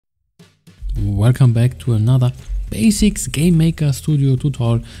Welcome back to another basics game maker studio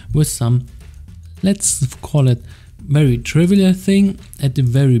tutorial with some, let's call it, very trivial thing at the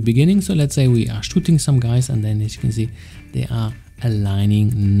very beginning. So let's say we are shooting some guys, and then as you can see they are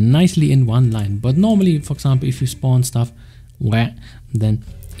aligning nicely in one line. But normally, for example, if you spawn stuff, then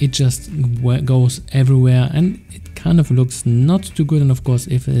it just goes everywhere and it kind of looks not too good. And of course,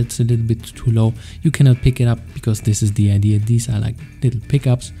 if it's a little bit too low, you cannot pick it up, because this is the idea. These are like little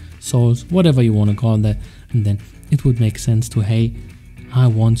pickups, souls, whatever you want to call that. And then it would make sense to, hey, I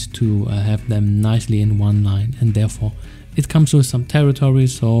want to have them nicely in one line, and therefore it comes with some territory,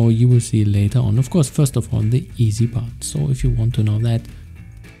 so you will see later on. Of course, first of all, the easy part. So if you want to know that,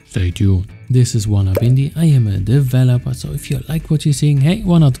 stay tuned. This is One Up Indie. I am a developer, so if you like what you're seeing, hey,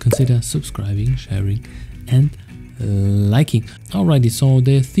 why not consider subscribing, sharing and liking. Alrighty, so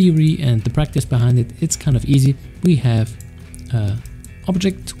the theory and the practice behind it, it's kind of easy. We have an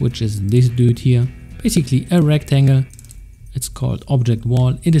object, which is this dude here, basically a rectangle. It's called object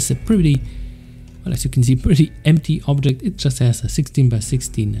wall. It is a pretty, well, as you can see, pretty empty object. It just has a 16 by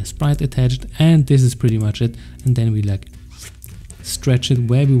 16 sprite attached, and this is pretty much it. And then we like stretch it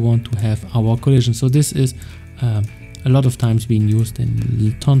where we want to have our collision. So this is a lot of times being used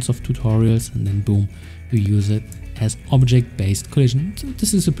in tons of tutorials, and then boom, we use it as object-based collision. So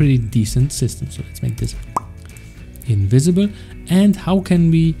this is a pretty decent system. So let's make this invisible. And how can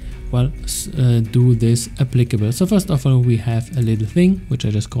we, well, do this applicable? So first of all, we have a little thing which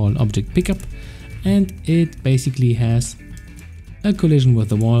I just call object pickup, and it basically has a collision with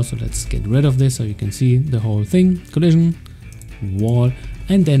the wall. So let's get rid of this so you can see the whole thing. Collision, wall,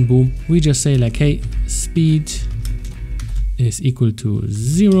 and then boom, we just say like, hey, speed is equal to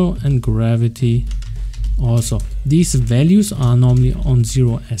 0 and gravity also. These values are normally on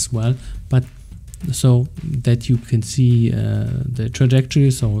 0 as well, but so that you can see the trajectory.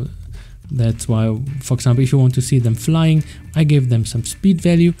 So that's why, for example, if you want to see them flying, I give them some speed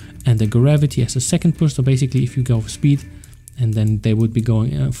value and the gravity as a second push. So basically, if you go speed, and then they would be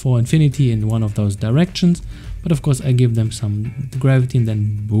going for infinity in one of those directions. But of course, I give them some gravity, and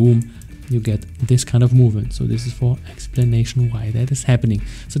then boom, you get this kind of movement. So this is for explanation why that is happening.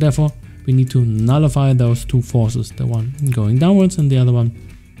 So therefore, we need to nullify those two forces, the one going downwards and the other one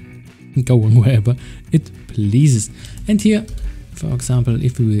going wherever it pleases. And here, for example,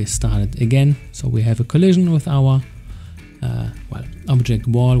 if we start it again, so we have a collision with our well, object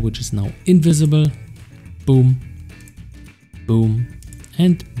wall, which is now invisible. Boom, boom,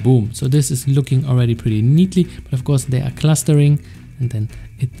 and boom. So this is looking already pretty neatly, but of course they are clustering, and then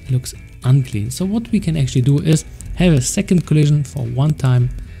it looks unclean. So what we can actually do is have a second collision for one time,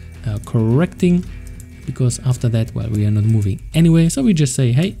 correcting, because after that, well, we are not moving anyway. So we just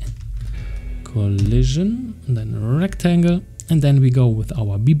say, hey, collision, and then rectangle, and then we go with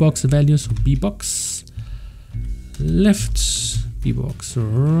our b-box value. So b-box left, b-box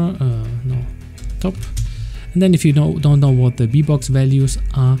no, top. And then if you don't know what the b-box values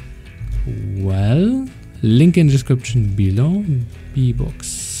are, well, link in description below.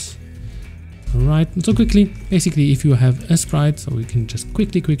 B-box. Right. So quickly, basically, if you have a sprite, so we can just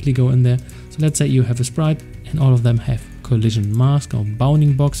quickly go in there. So let's say you have a sprite and all of them have collision mask or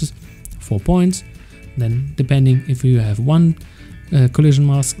bounding boxes, 4 points. Then depending if you have one collision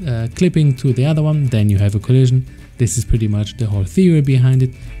mask clipping to the other one, then you have a collision. This is pretty much the whole theory behind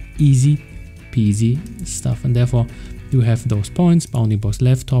it. Easy peasy stuff, and therefore you have those points, bounding box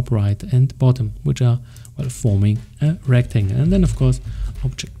left, top, right and bottom, which are, well, forming a rectangle. And then of course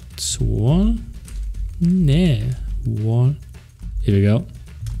object wall, wall, here we go,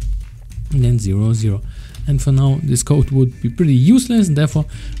 and then 0, 0. And for now this code would be pretty useless, and therefore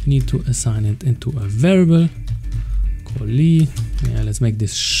we need to assign it into a variable, colli, yeah, let's make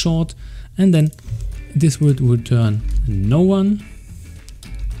this short, and then this would return no one.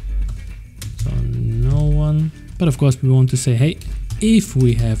 So no one, but of course we want to say, hey, if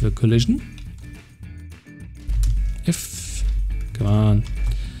we have a collision,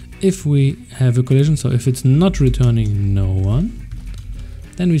 if we have a collision, so if it's not returning no one,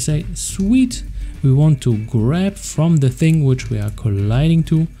 then we say, sweet, we want to grab from the thing which we are colliding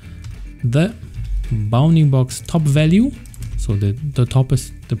to the bounding box top value. So the top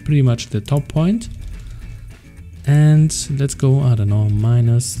is pretty much the top point. And let's go, I don't know,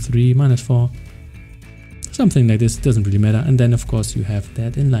 -3, -4, something like this, doesn't really matter. And then of course you have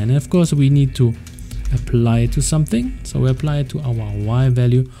that in line, and of course we need to apply it to something. So we apply it to our y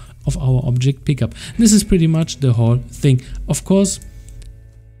value of our object pickup. This is pretty much the whole thing. Of course,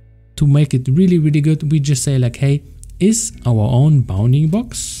 to make it really good, we just say like, hey, is our own bounding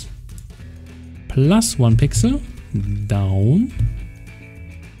box plus 1 pixel down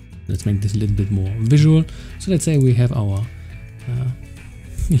let's make this a little bit more visual. So let's say we have our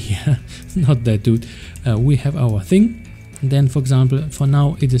yeah, not that dude. We have our thing. And then, for example, for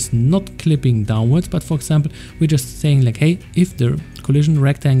now it is not clipping downwards, but for example, we're just saying like, hey, if the collision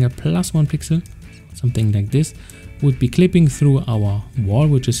rectangle plus 1 pixel, something like this, would be clipping through our wall,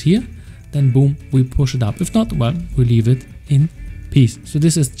 which is here, then boom, we push it up. If not, well, we leave it in peace. So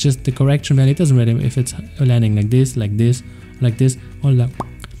this is just the correction value. It doesn't matter if it's landing like this, like this, like this, or like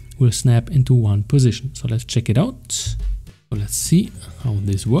will snap into one position. So let's check it out. So let's see how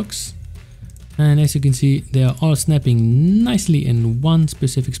this works. And as you can see, they are all snapping nicely in one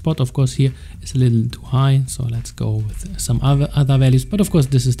specific spot. Of course, here it's a little too high, so let's go with some other values. But of course,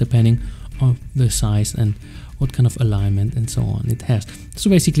 this is depending on the size and what kind of alignment and so on it has. So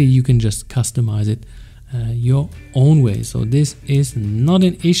basically, you can just customize it your own way. So this is not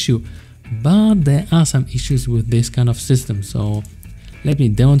an issue, but there are some issues with this kind of system. So let me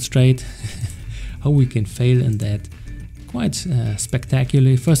demonstrate how we can fail in that quite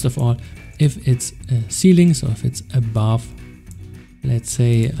spectacularly. First of all, if it's a ceiling, so if it's above, let's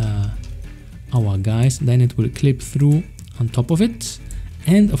say our guys, then it will clip through on top of it.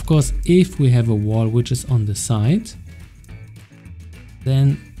 And of course, if we have a wall which is on the side,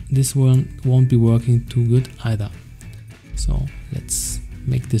 then this one won't be working too good either. So let's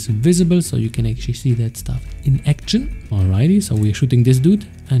make this visible so you can actually see that stuff in action. Alrighty, so we're shooting this dude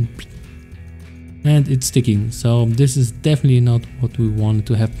and it's sticking. So this is definitely not what we wanted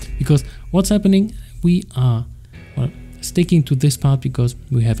to have, because what's happening, we are sticking to this part because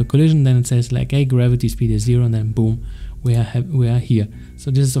we have a collision. Then it says like, hey, gravity speed is 0, and then boom, we are here. So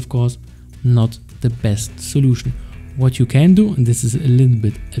this is of course not the best solution. What you can do, and this is a little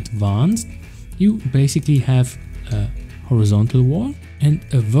bit advanced, you basically have a horizontal wall and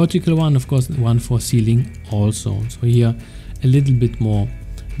a vertical one, of course, one for ceiling also. So here a little bit more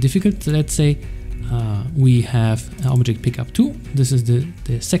difficult. So let's say we have object pickup 2. This is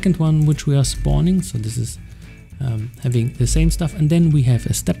the second one which we are spawning. So this is having the same stuff. And then we have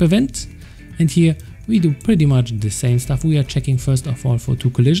a step event. And here we do pretty much the same stuff. We are checking first of all for 2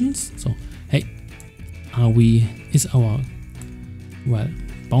 collisions. So, hey, is our, well,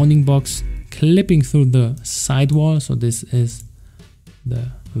 bounding box clipping through the side wall? So this is the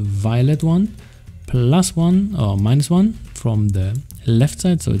violet one, +1 or -1 from the left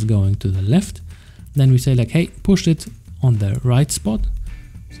side. So it's going to the left. Then we say like, hey, push it on the right spot.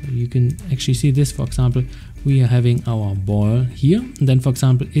 So you can actually see this. For example, we are having our ball here. And then, for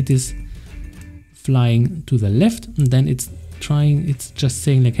example, it is flying to the left. And then it's just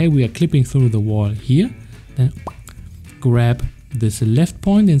saying like, hey, we are clipping through the wall here. Then grab this left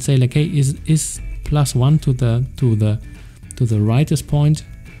point and say like, hey, is +1 to the rightest point?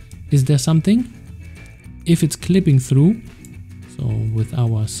 Is there something? If it's clipping through, so with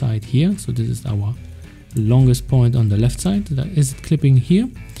our side here, so this is our longest point on the left side, is it clipping here?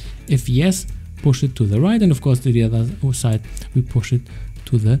 If yes, push it to the right, and of course to the other side we push it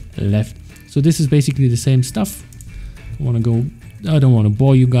to the left. So this is basically the same stuff. I don't want to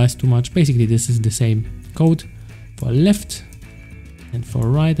bore you guys too much. Basically this is the same code for left and for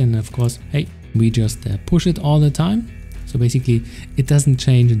right, and of course, hey, we just push it all the time. So basically it doesn't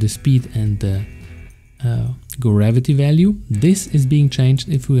change the speed and the gravity value. This is being changed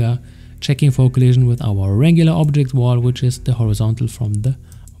if we are checking for collision with our regular object wall, which is the horizontal from the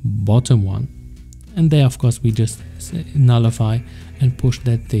bottom one. And there, of course, we just nullify and push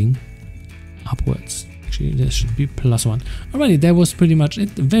that thing upwards. Actually, there should be +1. Alrighty, that was pretty much it.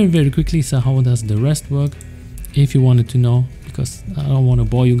 Very, very quickly. So how does the rest work? If you wanted to know, because I don't want to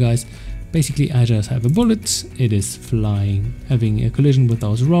bore you guys. Basically, I just have a bullet. It is flying, having a collision with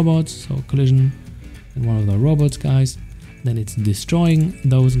those robots. So collision and one of the robots guys. Then it's destroying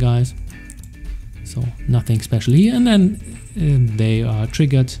those guys. So nothing special here. And then they are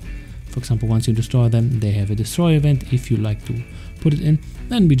triggered. For example, once you destroy them, they have a destroy event. If you like to put it in,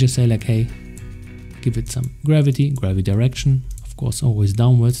 then we just say like, hey, give it some gravity direction. Of course, always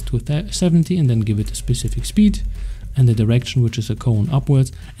downwards to 70, and then give it a specific speed and the direction, which is a cone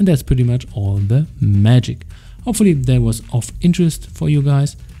upwards. And that's pretty much all the magic. Hopefully that was of interest for you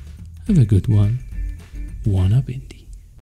guys. Have a good one. One up, Indy.